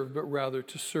served, but rather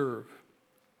to serve.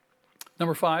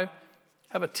 Number 5,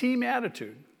 have a team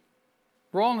attitude.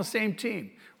 We're all on the same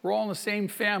team. We're all in the same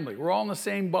family. We're all in the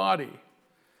same body.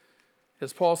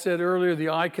 As Paul said earlier, the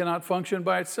eye cannot function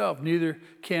by itself. Neither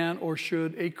can or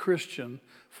should a Christian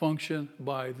function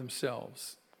by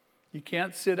themselves. You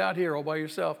can't sit out here all by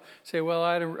yourself, say, well,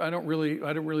 I don't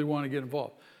really want to get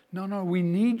involved. No, we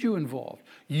need you involved.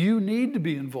 You need to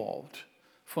be involved.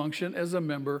 Function as a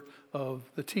member of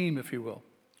the team, if you will.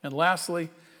 And lastly,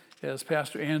 as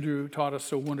Pastor Andrew taught us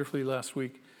so wonderfully last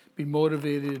week, be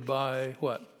motivated by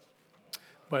what?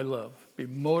 By love. Be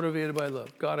motivated by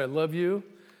love. God, I love you.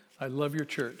 I love your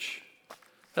church.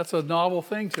 That's a novel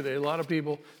thing today. A lot of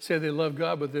people say they love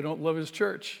God, but they don't love his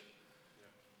church.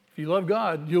 If you love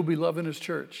God, you'll be loving his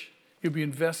church. You'll be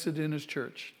invested in his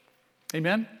church.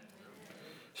 Amen?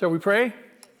 Shall we pray?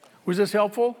 Was this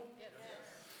helpful? Yes.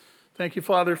 Thank you,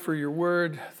 Father, for your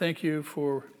word. Thank you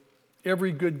for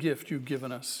every good gift you've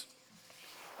given us.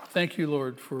 Thank you,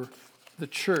 Lord, for the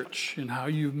church and how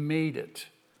you've made it,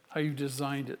 how you've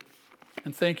designed it.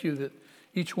 And thank you that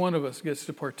each one of us gets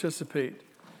to participate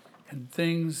in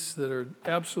things that are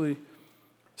absolutely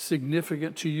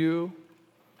significant to you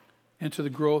and to the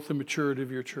growth and maturity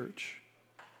of your church.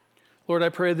 Lord, I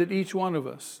pray that each one of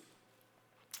us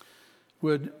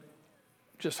would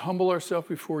just humble ourselves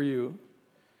before you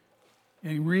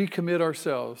and recommit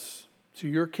ourselves to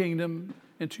your kingdom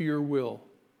and to your will.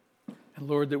 And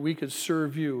Lord, that we could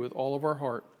serve you with all of our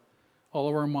heart, all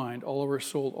of our mind, all of our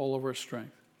soul, all of our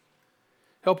strength.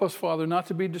 Help us, Father, not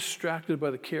to be distracted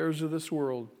by the cares of this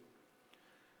world,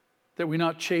 that we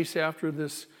not chase after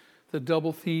the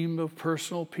double theme of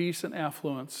personal peace and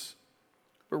affluence,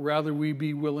 but rather we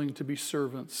be willing to be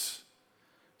servants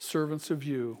of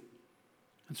you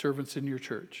and servants in your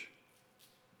church.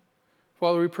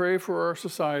 Father, we pray for our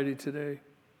society today.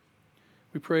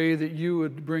 We pray that you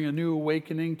would bring a new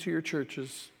awakening to your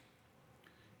churches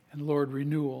and, Lord,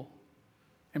 renewal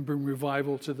and bring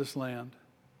revival to this land.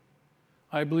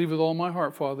 I believe with all my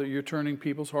heart, Father, you're turning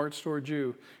people's hearts towards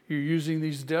you. You're using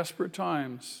these desperate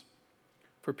times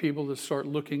for people to start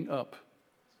looking up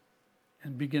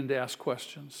and begin to ask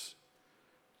questions.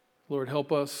 Lord,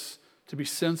 help us to be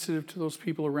sensitive to those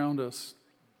people around us.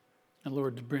 And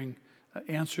Lord, to bring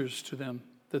answers to them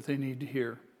that they need to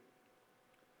hear.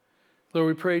 Lord,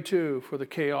 we pray too for the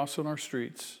chaos on our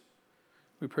streets.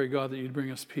 We pray, God, that you'd bring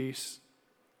us peace.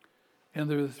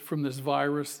 And from this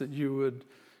virus that you would,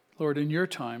 Lord, in your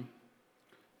time,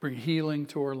 bring healing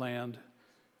to our land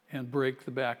and break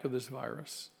the back of this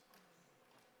virus.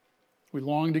 We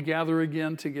long to gather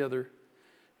again together.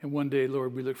 And one day,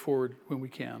 Lord, we look forward when we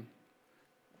can.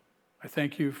 I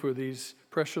thank you for these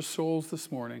precious souls this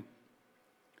morning.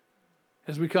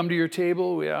 As we come to your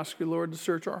table, we ask you, Lord, to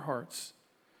search our hearts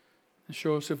and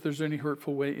show us if there's any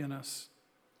hurtful way in us,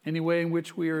 any way in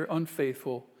which we are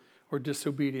unfaithful or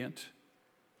disobedient.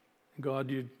 And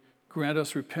God, you grant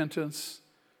us repentance,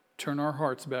 turn our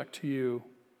hearts back to you.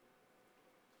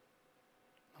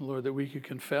 And Lord, that we could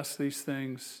confess these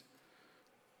things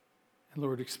and,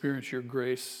 Lord, experience your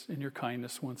grace and your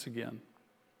kindness once again.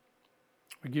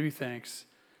 We give you thanks.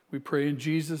 We pray in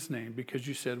Jesus' name because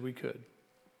you said we could.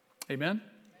 Amen.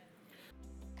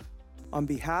 On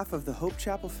behalf of the Hope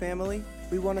Chapel family,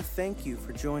 we want to thank you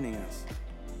for joining us.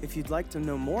 If you'd like to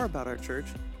know more about our church,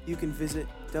 you can visit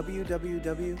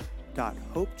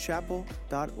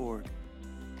www.hopechapel.org.